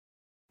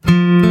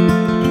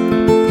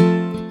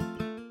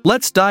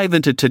Let's dive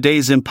into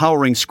today's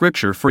empowering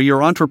scripture for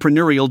your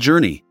entrepreneurial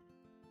journey.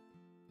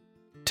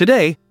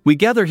 Today, we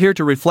gather here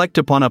to reflect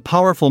upon a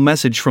powerful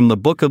message from the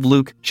book of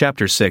Luke,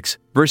 chapter 6,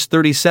 verse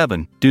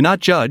 37. Do not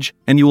judge,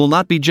 and you will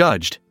not be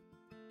judged.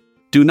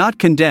 Do not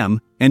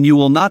condemn, and you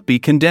will not be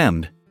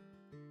condemned.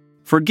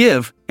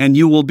 Forgive, and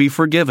you will be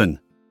forgiven.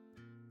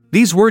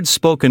 These words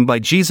spoken by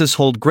Jesus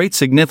hold great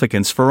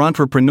significance for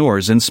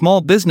entrepreneurs and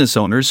small business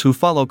owners who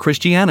follow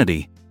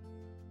Christianity.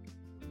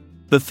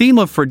 The theme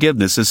of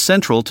forgiveness is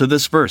central to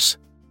this verse.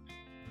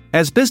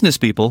 As business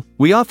people,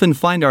 we often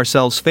find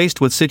ourselves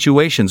faced with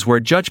situations where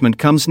judgment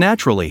comes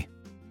naturally.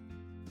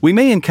 We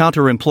may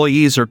encounter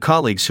employees or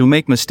colleagues who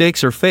make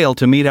mistakes or fail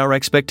to meet our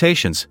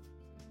expectations.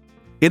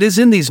 It is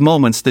in these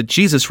moments that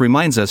Jesus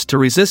reminds us to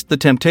resist the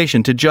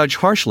temptation to judge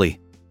harshly.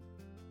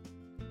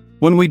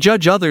 When we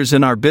judge others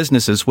in our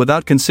businesses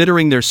without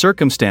considering their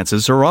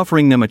circumstances or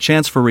offering them a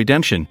chance for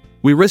redemption,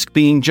 we risk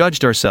being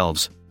judged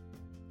ourselves.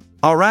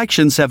 Our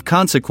actions have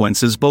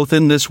consequences both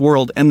in this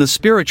world and the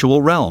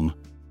spiritual realm.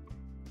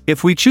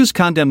 If we choose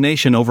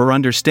condemnation over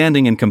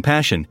understanding and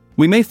compassion,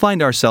 we may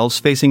find ourselves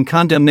facing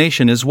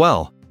condemnation as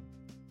well.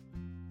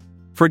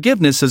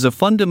 Forgiveness is a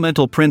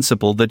fundamental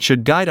principle that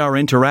should guide our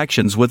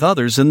interactions with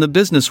others in the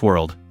business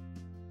world.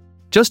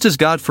 Just as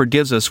God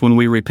forgives us when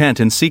we repent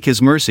and seek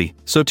His mercy,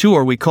 so too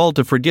are we called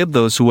to forgive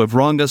those who have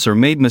wronged us or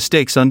made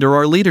mistakes under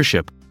our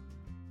leadership.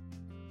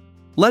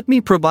 Let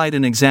me provide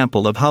an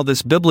example of how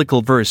this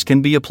biblical verse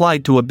can be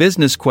applied to a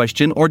business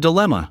question or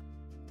dilemma.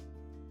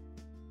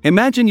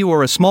 Imagine you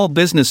are a small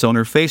business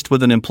owner faced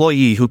with an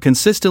employee who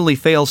consistently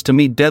fails to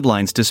meet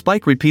deadlines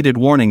despite repeated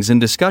warnings and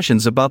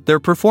discussions about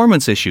their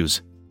performance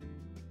issues.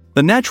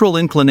 The natural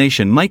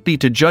inclination might be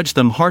to judge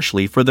them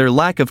harshly for their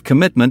lack of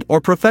commitment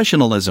or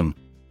professionalism.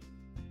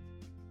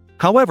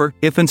 However,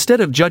 if instead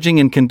of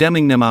judging and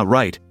condemning them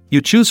outright,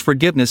 you choose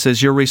forgiveness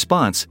as your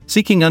response,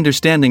 seeking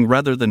understanding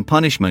rather than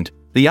punishment,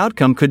 the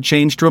outcome could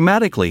change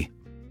dramatically.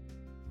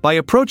 By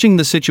approaching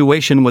the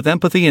situation with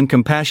empathy and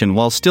compassion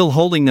while still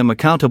holding them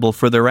accountable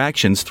for their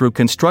actions through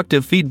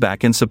constructive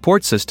feedback and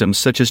support systems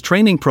such as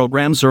training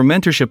programs or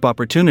mentorship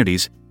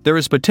opportunities, there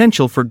is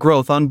potential for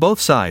growth on both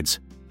sides.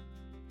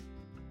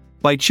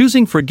 By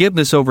choosing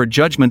forgiveness over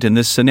judgment in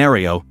this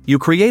scenario, you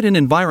create an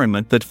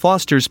environment that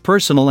fosters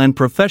personal and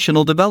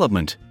professional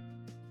development.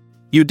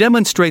 You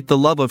demonstrate the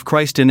love of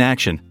Christ in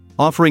action,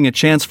 offering a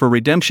chance for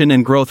redemption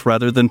and growth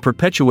rather than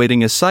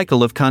perpetuating a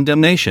cycle of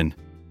condemnation.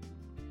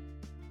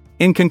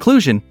 In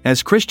conclusion,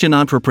 as Christian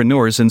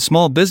entrepreneurs and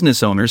small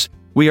business owners,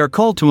 we are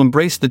called to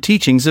embrace the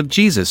teachings of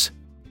Jesus.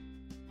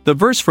 The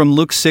verse from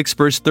Luke 6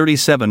 verse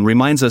 37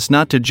 reminds us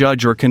not to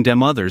judge or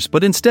condemn others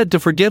but instead to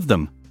forgive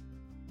them.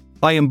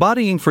 By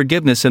embodying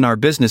forgiveness in our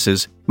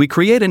businesses, we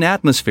create an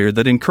atmosphere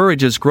that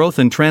encourages growth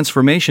and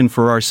transformation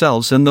for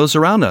ourselves and those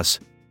around us.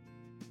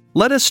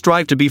 Let us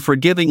strive to be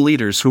forgiving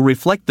leaders who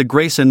reflect the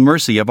grace and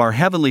mercy of our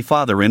Heavenly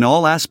Father in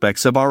all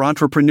aspects of our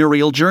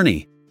entrepreneurial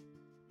journey.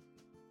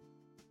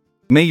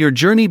 May your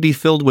journey be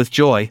filled with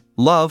joy,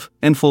 love,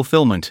 and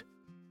fulfillment.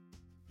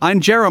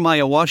 I'm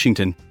Jeremiah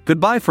Washington.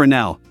 Goodbye for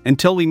now,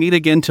 until we meet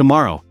again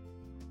tomorrow.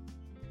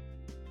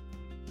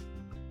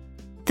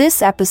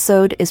 This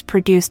episode is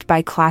produced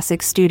by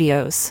Classic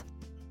Studios.